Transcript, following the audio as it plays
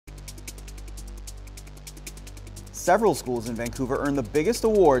several schools in Vancouver earned the biggest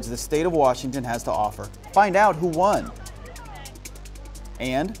awards the state of Washington has to offer. Find out who won.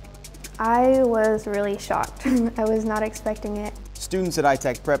 And I was really shocked. I was not expecting it. Students at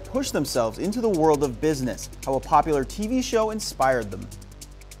iTech Prep pushed themselves into the world of business, how a popular TV show inspired them.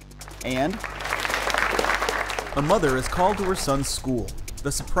 And a mother is called to her son's school.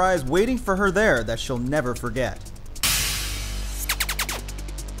 The surprise waiting for her there that she'll never forget.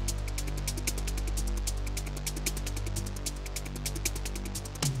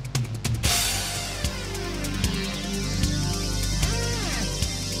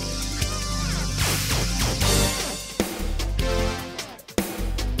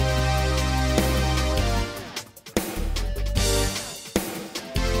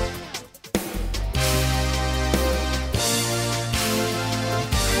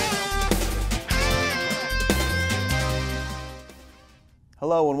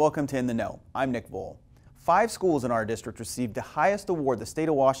 Hello and welcome to In the Know. I'm Nick Voll. 5 schools in our district received the highest award the state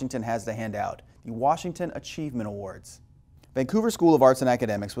of Washington has to hand out, the Washington Achievement Awards. Vancouver School of Arts and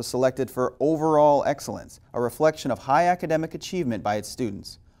Academics was selected for overall excellence, a reflection of high academic achievement by its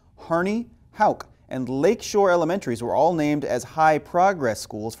students. Harney, Houck, and Lakeshore Elementaries were all named as high progress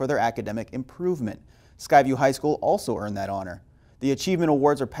schools for their academic improvement. Skyview High School also earned that honor. The Achievement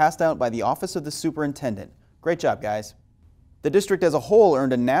Awards are passed out by the Office of the Superintendent. Great job, guys. The district as a whole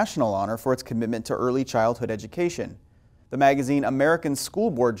earned a national honor for its commitment to early childhood education. The magazine American School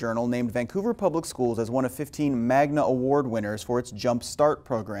Board Journal named Vancouver Public Schools as one of 15 Magna Award winners for its Jump Start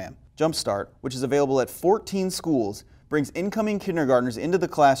program. Jump Start, which is available at 14 schools, brings incoming kindergartners into the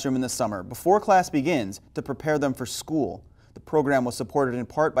classroom in the summer before class begins to prepare them for school. The program was supported in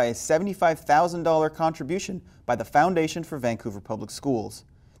part by a $75,000 contribution by the Foundation for Vancouver Public Schools.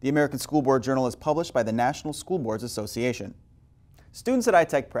 The American School Board Journal is published by the National School Boards Association. Students at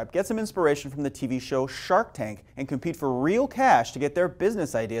iTech Prep get some inspiration from the TV show Shark Tank and compete for real cash to get their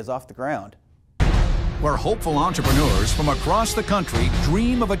business ideas off the ground. Where hopeful entrepreneurs from across the country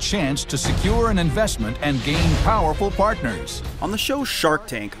dream of a chance to secure an investment and gain powerful partners. On the show Shark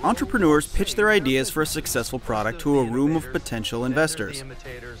Tank, entrepreneurs pitch their ideas for a successful product to a room of potential investors.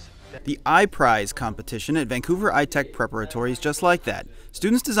 The iPrize competition at Vancouver iTech Preparatory is just like that.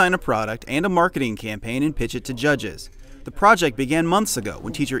 Students design a product and a marketing campaign and pitch it to judges. The project began months ago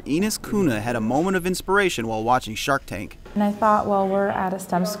when teacher Ines Kuna had a moment of inspiration while watching Shark Tank. And I thought, well, we're at a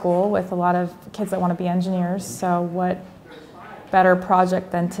STEM school with a lot of kids that want to be engineers, so what better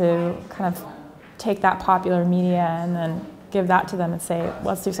project than to kind of take that popular media and then give that to them and say,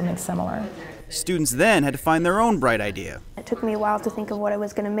 let's do something similar. Students then had to find their own bright idea. It took me a while to think of what I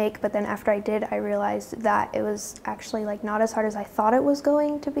was going to make, but then after I did, I realized that it was actually not as hard as I thought it was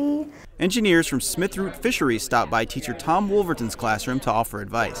going to be. Engineers from Smith Root Fisheries stopped by teacher Tom Wolverton's classroom to offer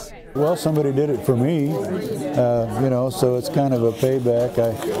advice. Well, somebody did it for me, so it's kind of a payback.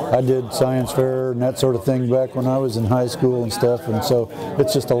 I did science fair and that sort of thing back when I was in high school and stuff, and so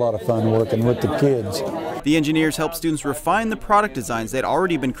it's just a lot of fun working with the kids. The engineers helped students refine the product designs they'd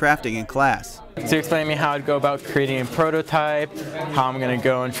already been crafting in class. To explain to me how I'd go about creating a prototype, how I'm going to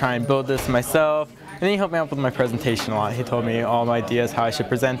go and try and build this myself. And then he helped me out with my presentation a lot. He told me all my ideas, how I should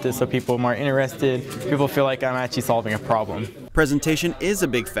present this so people are more interested, people feel like I'm actually solving a problem. Presentation is a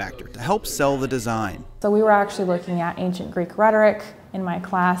big factor to help sell the design. So we were actually looking at ancient Greek rhetoric in my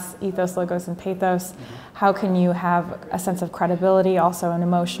class, ethos, logos, and pathos. How can you have a sense of credibility, also an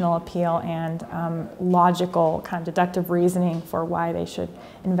emotional appeal, and logical, kind of deductive reasoning for why they should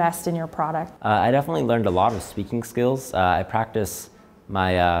invest in your product? I definitely learned a lot of speaking skills. I practice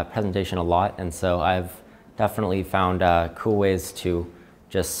my presentation a lot, and so I've definitely found cool ways to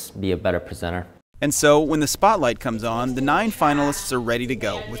just be a better presenter. And so, when the spotlight comes on, the 9 finalists are ready to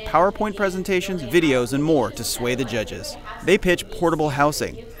go, with PowerPoint presentations, videos, and more to sway the judges. They pitch portable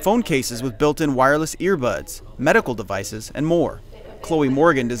housing, phone cases with built-in wireless earbuds, medical devices, and more. Chloe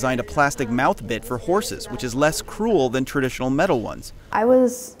Morgan designed a plastic mouth bit for horses, which is less cruel than traditional metal ones. I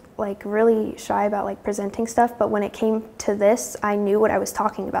was really shy about presenting stuff, but when it came to this, I knew what I was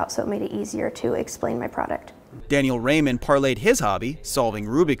talking about, so it made it easier to explain my product. Daniel Raymond parlayed his hobby, solving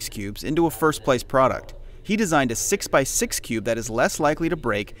Rubik's Cubes, into a first-place product. He designed a 6x6 cube that is less likely to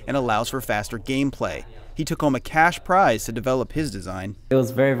break and allows for faster gameplay. He took home a cash prize to develop his design. It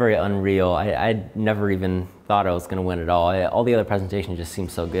was very, very unreal. I never even thought I was going to win at all. All the other presentations just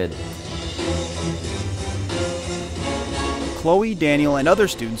seemed so good. Chloe, Daniel, and other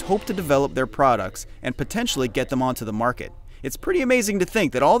students hope to develop their products and potentially get them onto the market. It's pretty amazing to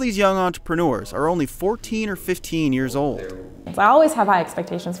think that all these young entrepreneurs are only 14 or 15 years old. I always have high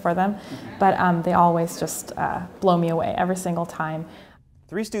expectations for them, but they always just blow me away every single time.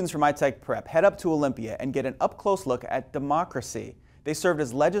 3 students from iTech Prep head up to Olympia and get an up-close look at democracy. They served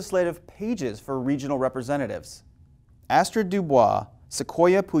as legislative pages for regional representatives. Astrid Dubois,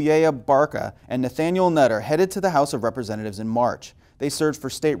 Sequoia Puyea Barca, and Nathaniel Nutter headed to the House of Representatives in March. They served for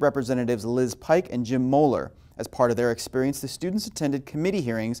State Representatives Liz Pike and Jim Moeller. As part of their experience, the students attended committee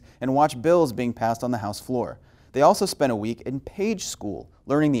hearings and watched bills being passed on the House floor. They also spent a week in Page School,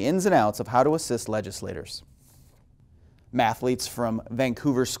 learning the ins and outs of how to assist legislators. Mathletes from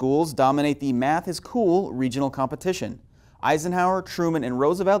Vancouver schools dominate the Math is Cool regional competition. Eisenhower, Truman, and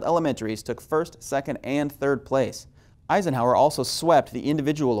Roosevelt Elementaries took 1st, 2nd, and 3rd place. Eisenhower also swept the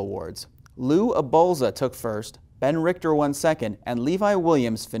individual awards. Lou Abulza took 1st, Ben Richter won 2nd, and Levi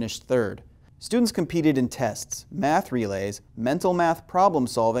Williams finished 3rd. Students competed in tests, math relays, mental math problem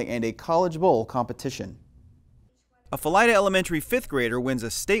solving, and a College Bowl competition. A Felida Elementary 5th grader wins a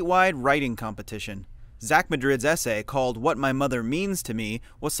statewide writing competition. Zach Madrid's essay, called What My Mother Means to Me,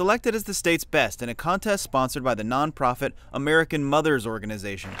 was selected as the state's best in a contest sponsored by the nonprofit American Mothers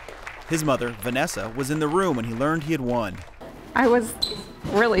Organization. His mother, Vanessa, was in the room when he learned he had won. I was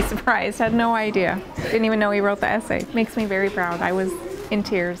really surprised, had no idea. Didn't even know he wrote the essay. Makes me very proud. I was in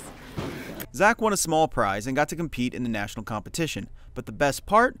tears. Zach won a small prize and got to compete in the national competition, but the best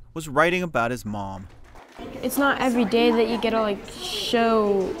part was writing about his mom. It's not every day that you get to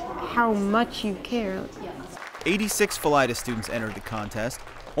show how much you care. 86 Felida students entered the contest.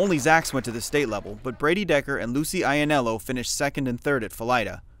 Only Zach's went to the state level, but Brady Decker and Lucy Ianello finished 2nd and 3rd at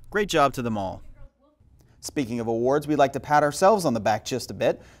Felida. Great job to them all. Speaking of awards, we'd like to pat ourselves on the back just a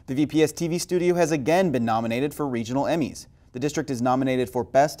bit. The VPS TV studio has again been nominated for regional Emmys. The district is nominated for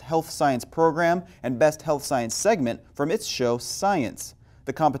Best Health Science Program and Best Health Science Segment from its show Science.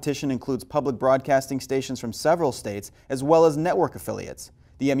 The competition includes public broadcasting stations from several states as well as network affiliates.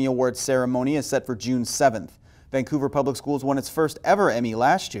 The Emmy Awards ceremony is set for June 7th. Vancouver Public Schools won its first ever Emmy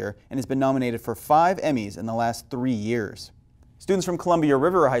last year and has been nominated for 5 Emmys in the last 3 years. Students from Columbia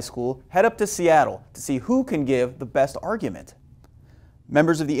River High School head up to Seattle to see who can give the best argument.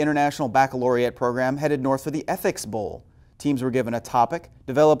 Members of the International Baccalaureate program headed north for the Ethics Bowl. Teams were given a topic,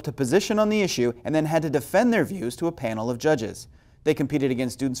 developed a position on the issue, and then had to defend their views to a panel of judges. They competed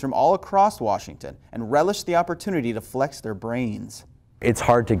against students from all across Washington and relished the opportunity to flex their brains. It's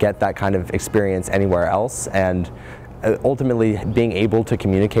hard to get that kind of experience anywhere else, and ultimately being able to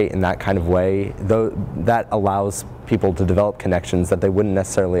communicate in that kind of way, that allows people to develop connections that they wouldn't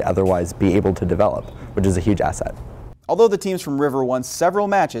necessarily otherwise be able to develop, which is a huge asset. Although the teams from River won several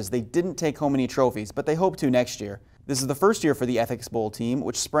matches, they didn't take home any trophies, but they hope to next year. This is the first year for the Ethics Bowl team,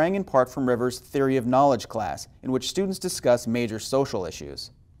 which sprang in part from River's Theory of Knowledge class, in which students discuss major social issues.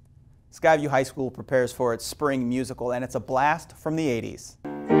 Skyview High School prepares for its spring musical, and it's a blast from the 80s.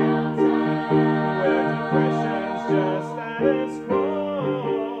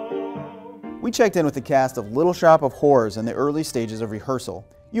 We checked in with the cast of Little Shop of Horrors in the early stages of rehearsal.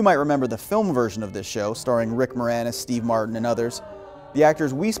 You might remember the film version of this show, starring Rick Moranis, Steve Martin, and others. The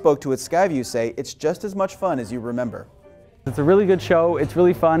actors we spoke to at Skyview say it's just as much fun as you remember. It's a really good show. It's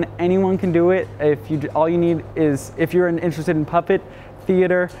really fun. Anyone can do it. All you need is, if you're interested in puppet,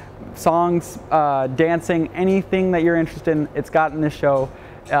 theater, songs, dancing, anything that you're interested in, it's got in this show.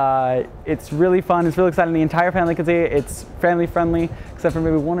 It's really fun. It's really exciting. The entire family can see it. It's family friendly, except for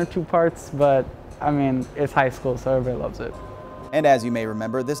maybe 1 or 2 parts, but I mean, it's high school, so everybody loves it. And as you may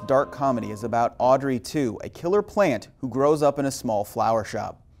remember, this dark comedy is about Audrey 2, a killer plant who grows up in a small flower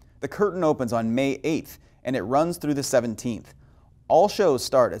shop. The curtain opens on May 8th, and it runs through the 17th. All shows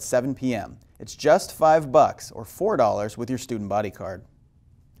start at 7 p.m. It's just $5 or $4 with your student body card.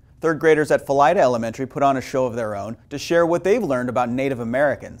 3rd graders at Felida Elementary put on a show of their own to share what they've learned about Native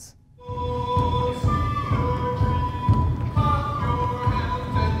Americans.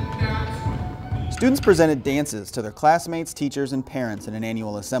 Students presented dances to their classmates, teachers, and parents in an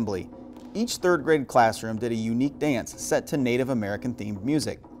annual assembly. Each 3rd grade classroom did a unique dance set to Native American themed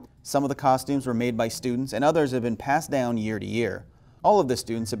music. Some of the costumes were made by students and others have been passed down year to year. All of the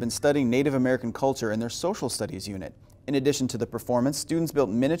students have been studying Native American culture in their social studies unit. In addition to the performance, students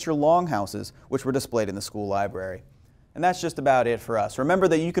built miniature longhouses which were displayed in the school library. And that's just about it for us. Remember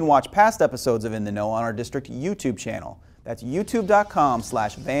that you can watch past episodes of In the Know on our district YouTube channel. That's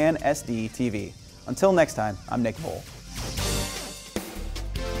youtube.com/VanSDTV. Until next time, I'm Nick Voll.